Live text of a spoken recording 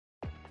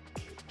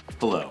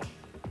Hello,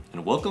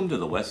 and welcome to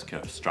the West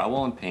Coast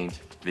Drywall and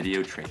Paint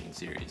video training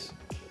series.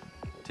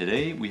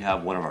 Today we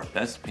have one of our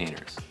best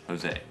painters,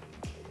 Jose.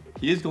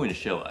 He is going to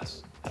show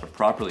us how to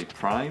properly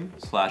prime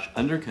 /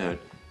 undercoat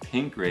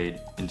paint grade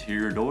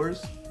interior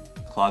doors,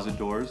 closet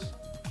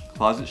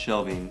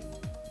shelving,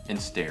 and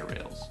stair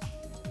rails.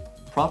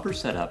 Proper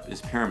setup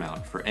is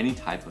paramount for any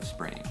type of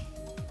spraying.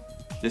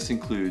 This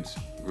includes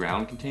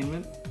ground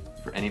containment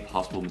for any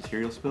possible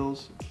material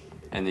spills,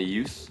 and the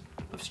use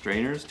of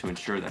strainers to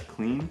ensure that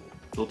clean,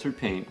 filtered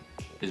paint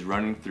is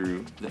running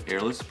through the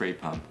airless spray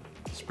pump,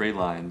 spray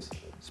lines,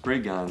 spray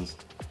guns,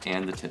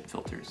 and the tip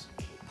filters.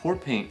 Pour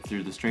paint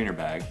through the strainer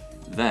bag,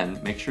 then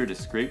make sure to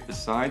scrape the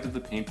sides of the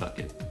paint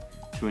bucket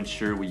to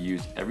ensure we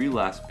use every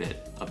last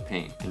bit of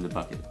paint in the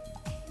bucket.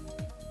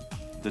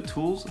 The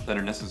tools that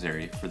are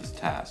necessary for this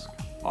task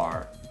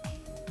are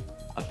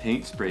a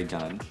paint spray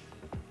gun,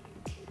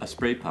 a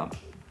spray pump,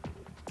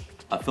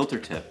 a filter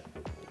tip,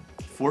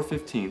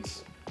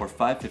 4/15 or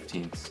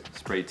 5/15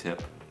 spray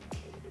tip,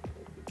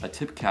 a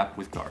tip cap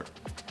with guard.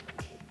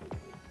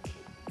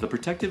 The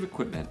protective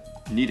equipment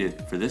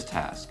needed for this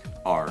task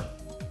are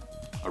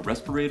a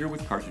respirator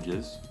with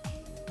cartridges,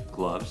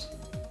 gloves,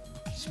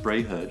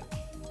 spray hood,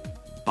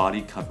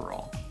 body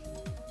coverall.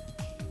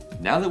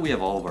 Now that we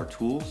have all of our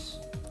tools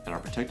and our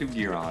protective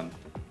gear on,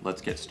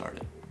 let's get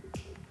started.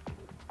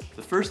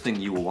 The first thing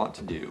you will want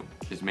to do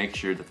is make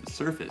sure that the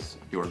surface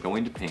you are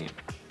going to paint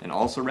and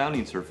all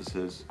surrounding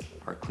surfaces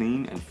are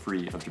clean and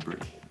free of debris.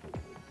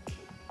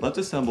 Let's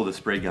assemble the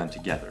spray gun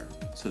together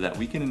so that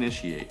we can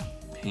initiate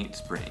paint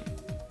spraying.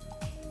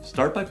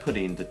 Start by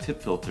putting the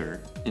tip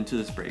filter into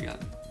the spray gun.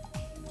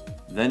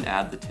 Then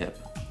add the tip,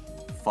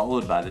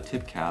 followed by the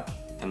tip cap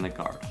and the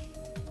guard.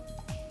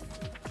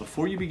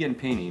 Before you begin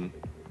painting,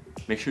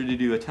 make sure to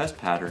do a test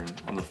pattern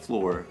on the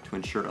floor to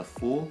ensure a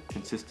full,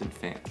 consistent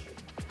fan.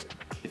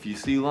 If you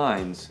see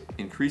lines,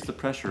 increase the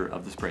pressure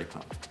of the spray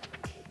pump.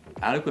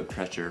 Adequate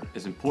pressure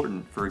is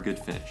important for a good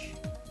finish.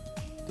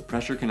 The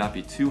pressure cannot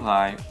be too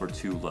high or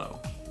too low.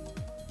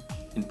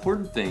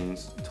 Important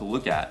things to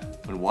look at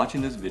when watching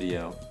this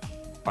video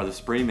are the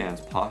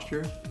sprayman's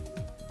posture,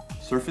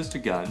 surface to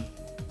gun,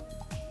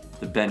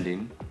 the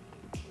bending,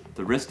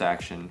 the wrist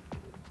action,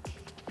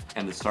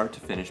 and the start to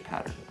finish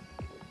pattern.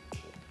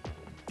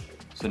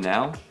 So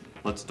now,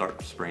 let's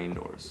start spraying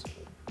doors.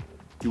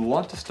 You will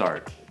want to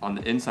start on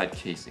the inside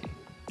casing,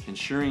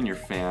 ensuring your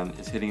fan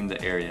is hitting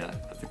the area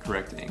at the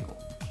correct angle.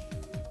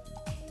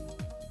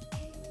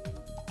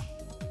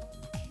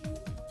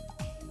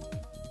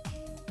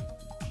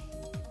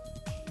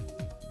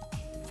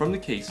 From the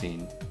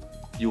casing,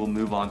 you will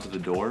move on to the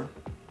door,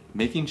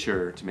 making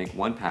sure to make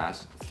one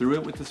pass through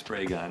it with the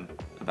spray gun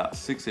about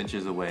 6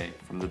 inches away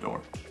from the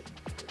door.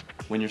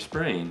 When you're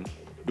spraying,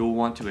 you will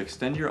want to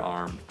extend your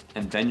arm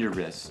and bend your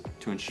wrists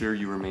to ensure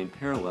you remain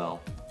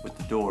parallel with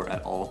the door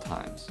at all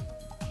times.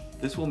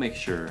 This will make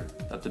sure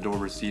that the door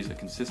receives a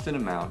consistent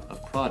amount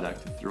of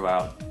product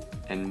throughout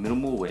and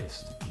minimal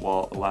waste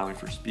while allowing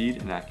for speed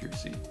and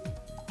accuracy.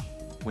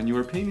 When you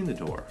are painting the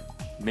door,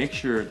 make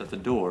sure that the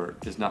door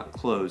is not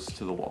closed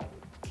to the wall.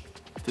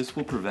 This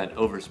will prevent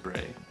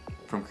overspray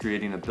from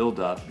creating a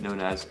buildup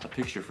known as a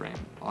picture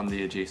frame on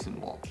the adjacent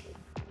wall.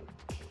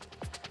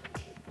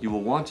 You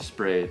will want to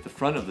spray the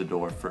front of the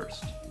door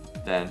first,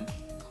 then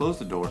close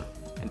the door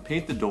and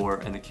paint the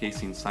door and the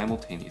casing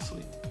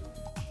simultaneously.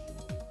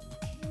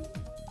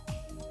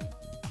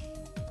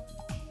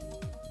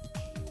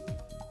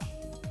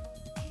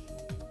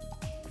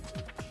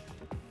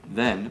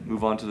 Then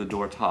move on to the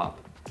door top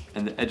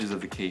and the edges of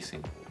the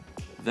casing.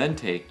 Then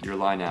take your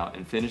line out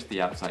and finish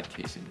the outside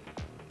casing.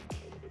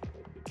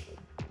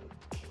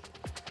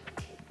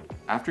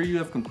 After you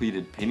have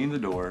completed painting the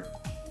door,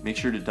 make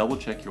sure to double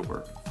check your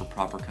work for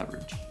proper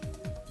coverage.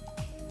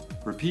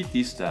 Repeat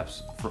these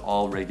steps for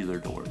all regular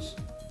doors.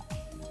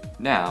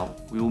 Now,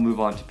 we will move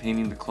on to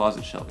painting the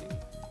closet shelving.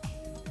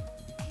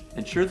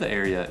 Ensure the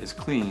area is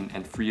clean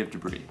and free of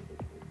debris.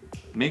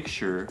 Make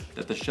sure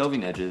that the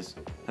shelving edges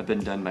have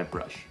been done by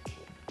brush.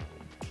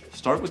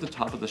 Start with the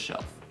top of the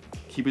shelf,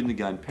 keeping the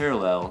gun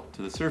parallel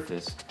to the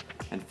surface,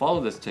 and follow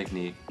this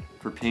technique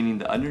for painting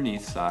the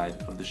underneath side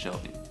of the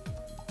shelving.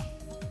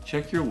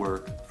 Check your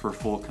work for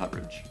full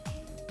coverage.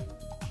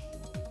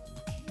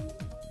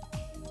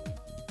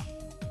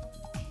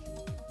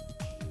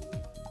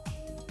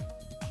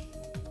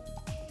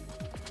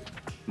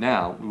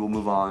 Now we will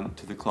move on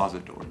to the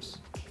closet doors.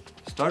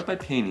 Start by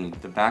painting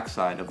the back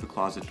side of the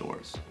closet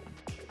doors.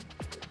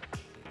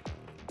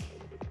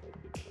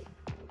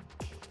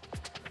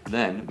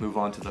 Then move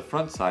on to the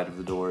front side of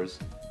the doors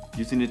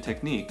using a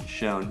technique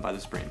shown by the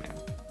sprayman.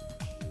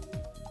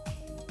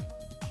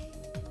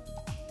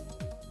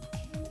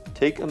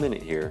 Take a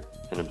minute here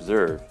and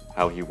observe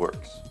how he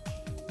works.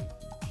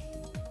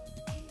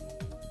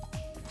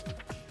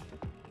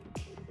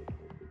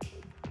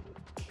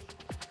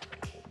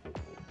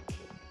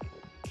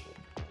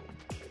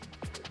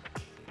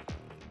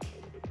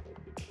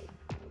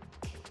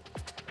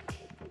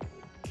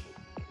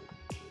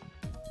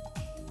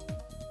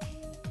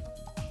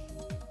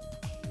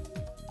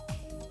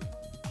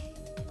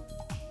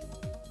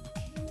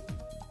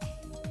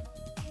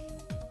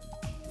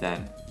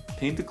 Then,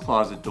 paint the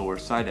closet door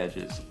side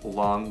edges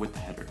along with the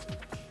header.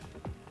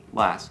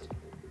 Last,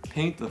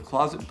 paint the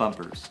closet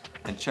bumpers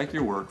and check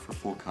your work for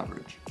full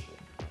coverage.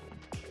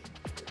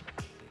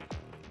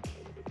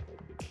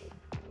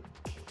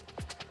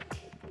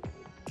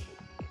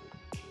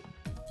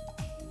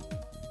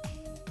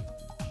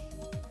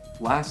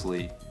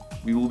 Lastly,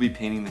 we will be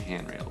painting the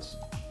handrails.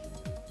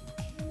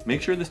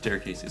 Make sure the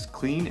staircase is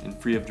clean and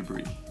free of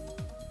debris.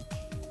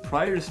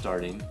 Prior to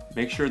starting,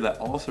 make sure that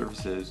all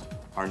surfaces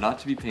are not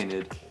to be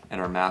painted and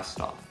are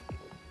masked off.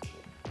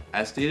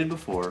 As stated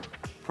before,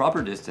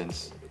 proper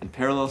distance and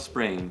parallel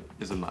spraying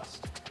is a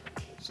must.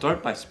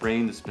 Start by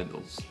spraying the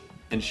spindles,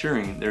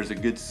 ensuring there is a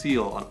good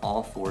seal on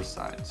all 4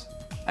 sides,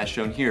 as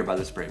shown here by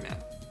the spray man.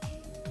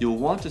 You will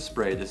want to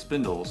spray the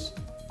spindles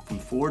from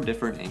 4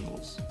 different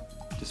angles,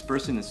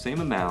 dispersing the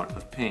same amount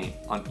of paint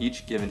on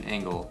each given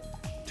angle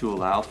to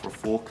allow for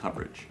full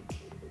coverage.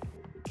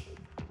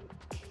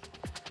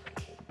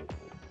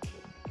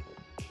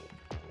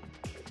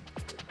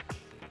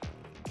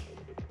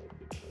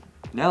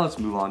 Now let's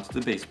move on to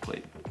the base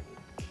plate.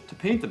 To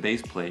paint the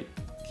base plate,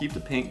 keep the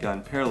paint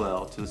gun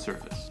parallel to the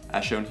surface,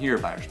 as shown here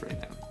by our spray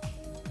man.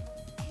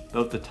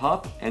 Both the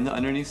top and the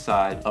underneath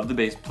side of the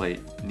base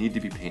plate need to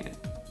be painted.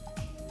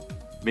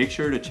 Make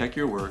sure to check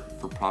your work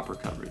for proper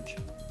coverage.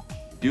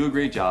 Do a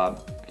great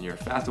job, and you're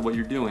fast at what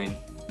you're doing,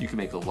 you can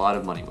make a lot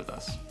of money with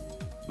us.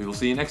 We will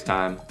see you next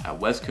time at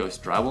West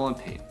Coast Drywall and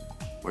Paint,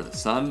 where the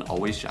sun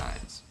always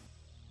shines.